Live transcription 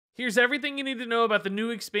Here's everything you need to know about the new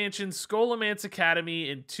expansion Scholomance Academy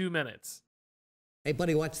in 2 minutes. Hey,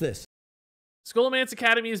 buddy, watch this. Scholomance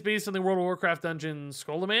Academy is based on the World of Warcraft dungeon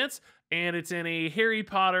Scholomance, and it's in a Harry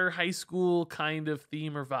Potter high school kind of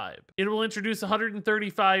theme or vibe. It will introduce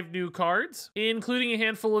 135 new cards, including a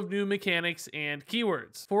handful of new mechanics and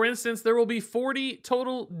keywords. For instance, there will be 40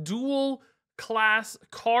 total dual class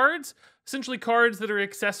cards, essentially cards that are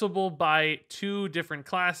accessible by 2 different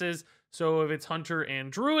classes. So if it's Hunter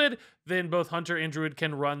and Druid, then both Hunter and Druid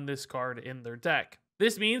can run this card in their deck.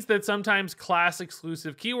 This means that sometimes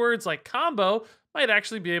class-exclusive keywords like combo might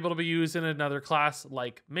actually be able to be used in another class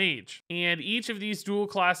like mage. And each of these dual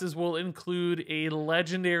classes will include a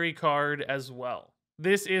legendary card as well.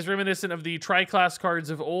 This is reminiscent of the tri-class cards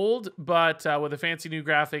of old, but with a fancy new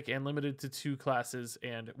graphic and limited to 2 classes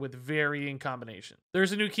and with varying combination.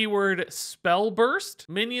 There's a new keyword, Spell Burst.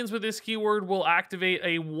 Minions with this keyword will activate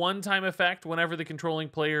a one-time effect whenever the controlling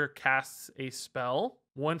player casts a spell.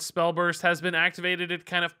 Once Spell Burst has been activated, it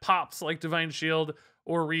kind of pops like Divine Shield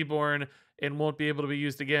or Reborn and won't be able to be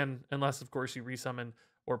used again unless, of course, you resummon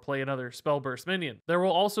or play another Spell Burst minion. There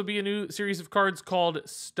will also be a new series of cards called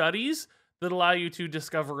Studies that allow you to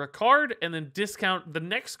discover a card and then discount the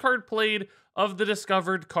next card played of the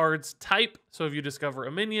discovered card's type. So if you discover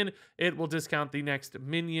a minion, it will discount the next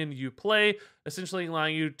minion you play, essentially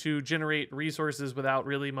allowing you to generate resources without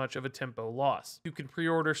really much of a tempo loss. You can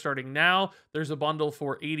pre-order starting now. There's a bundle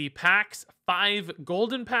for 80 packs, 5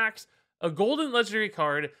 golden packs, a golden legendary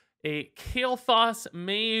card, a Kael'thas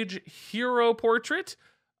Mage hero portrait,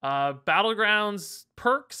 Battlegrounds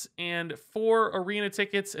perks, and 4 arena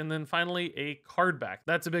tickets, and then finally a card back.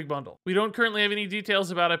 That's a big bundle. We don't currently have any details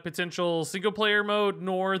about a potential single player mode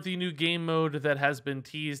nor the new game mode that has been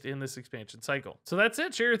teased in this expansion cycle. So that's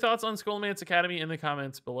it. Share your thoughts on Scholomance Academy in the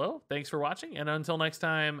comments below. Thanks for watching, and until next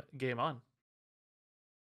time, game on.